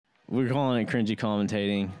we're calling it cringy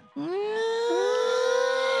commentating. I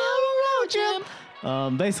don't know,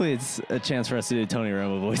 Jim. Basically, it's a chance for us to do Tony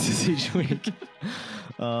Romo voices each week.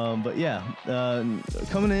 But yeah,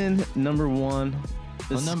 coming in number 1.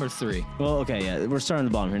 Number 3. Well, okay, yeah, we're starting at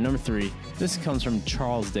the bottom here. Number 3. This comes from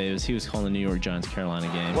Charles Davis. He was calling the New York Giants-Carolina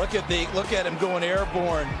game. Look at him going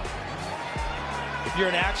airborne. If you're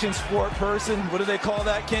an action sport person, what do they call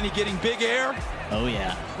that, Kenny? Getting big air? Oh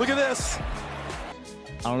yeah. Look at this.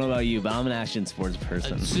 I don't know about you, but I'm an action sports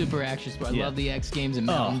person. Super action sport. I Yeah. love the X Games and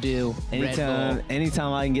Mountain Dew. Red Bull.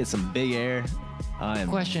 Anytime I can get some big air, I am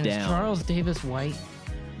Question: down. Is Charles Davis white?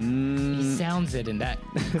 He sounds it in that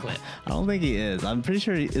clip. I don't think he is. I'm pretty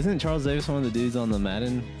sure isn't Charles Davis one of the dudes on the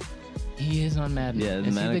Madden? He is on Madden. Yeah, the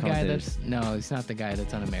is Madden he the guy commentators. that's no? He's not the guy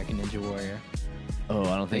that's on American Ninja Warrior. Oh,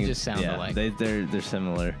 I don't think just sound alike. They're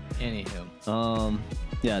similar. Anywho,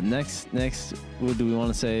 Yeah. Next, do we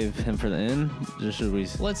want to save him for the end? Or should we?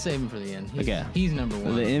 let's save him for the end. He's number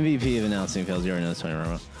 1. The MVP of announcing fails. You already know it's Tony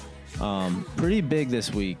Romo. Pretty big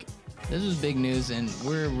this week. This was big news, and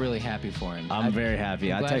we're really happy for him. I'm very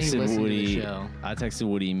happy. I'm I glad he texted listened to the Woody. show. I texted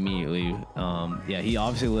Woody immediately. Yeah, he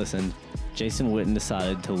obviously listened. Jason Witten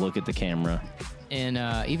decided to look at the camera. And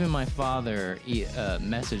even my father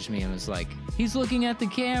messaged me and was like, "He's looking at the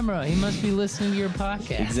camera. He must be listening to your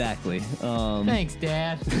podcast." Exactly. Thanks,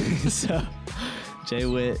 Dad. So Jay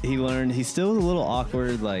Witt, he learned. He's still a little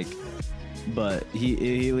awkward, but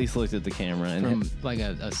he at least looked at the camera and From like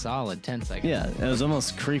a solid 10 seconds. yeah, it was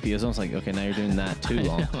almost creepy. It was almost like, okay, now you're doing that too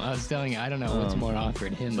long. I was telling you, I don't know what's more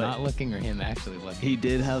awkward, him not looking or him actually looking. He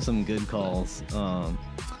did have some good calls.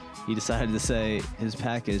 He decided to say his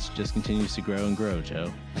package just continues to grow and grow,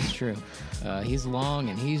 Joe. That's true. He's long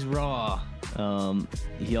and he's raw.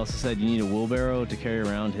 He also said you need a wheelbarrow to carry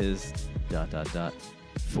around his ...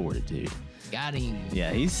 fortitude. Got him.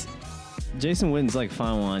 Yeah, Jason Witten's like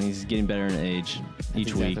fine wine. He's getting better in age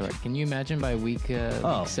each Exactly week. right. Can you imagine by week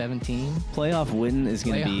 17? Playoff Witten is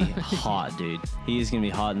going to be hot, dude. He is going to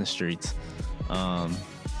be hot in the streets.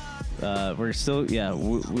 We're still,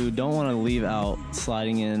 we don't want to leave out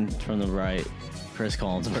sliding in from the right, Chris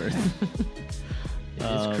Collinsworth.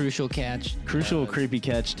 His crucial catch. Crucial creepy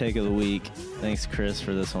catch take of the week. Thanks, Chris,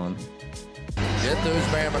 for this one. Get those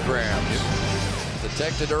mammograms.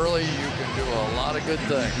 Detected early, you can do a lot of good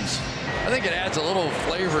things. I think it adds a little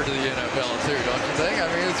flavor to the NFL too, don't you think? I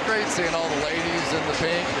mean, it's great seeing all the ladies in the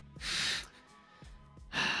pink.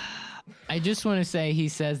 I just want to say he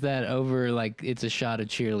says that over like it's a shot of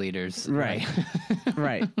cheerleaders. Right.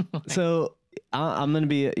 Right. So I'm gonna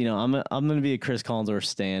be, I'm gonna be a Chris Collinsworth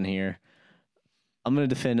stan here. I'm gonna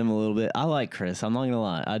defend him a little bit. I like Chris. I'm not gonna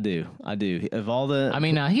lie. I do. Of all the, I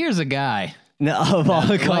mean, now here's a guy. No, of all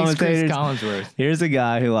the Likes Chris commentators, Collinsworth. here's a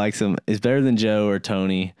guy who likes him. Is better than Joe or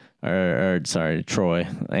Tony or sorry, Troy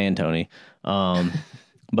and Tony.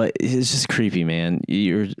 But it's just creepy, man.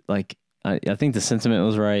 You're like, I think the sentiment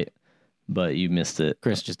was right, but you missed it.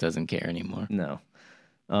 Chris just doesn't care anymore. No.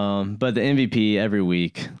 But the MVP every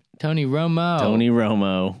week, Tony Romo. Tony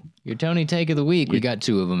Romo. Your Tony take of the week. We got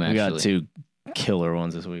 2 of them actually. We got 2 killer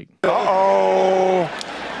ones this week. Uh-oh.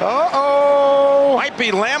 Might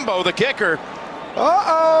be Lambo, the kicker.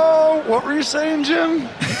 Uh-oh. What were you saying, Jim?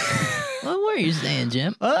 What were you saying,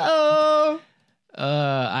 Jim? Uh-oh.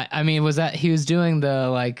 I mean, was that he was doing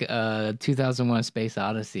the 2001 Space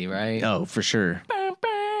Odyssey, right? Oh, for sure.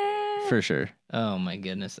 For sure. Oh my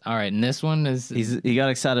goodness. All right, and this one is He got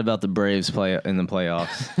excited about the Braves play in the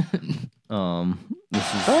playoffs.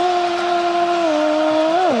 This is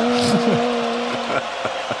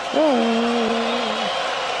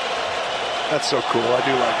That's so cool. I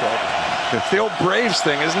do like that. It's the old Braves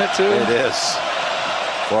thing, isn't it, too? It is.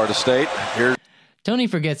 Florida State. Here. Tony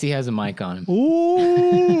forgets he has a mic on him.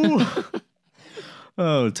 Ooh.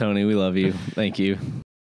 Oh, Tony, we love you. Thank you.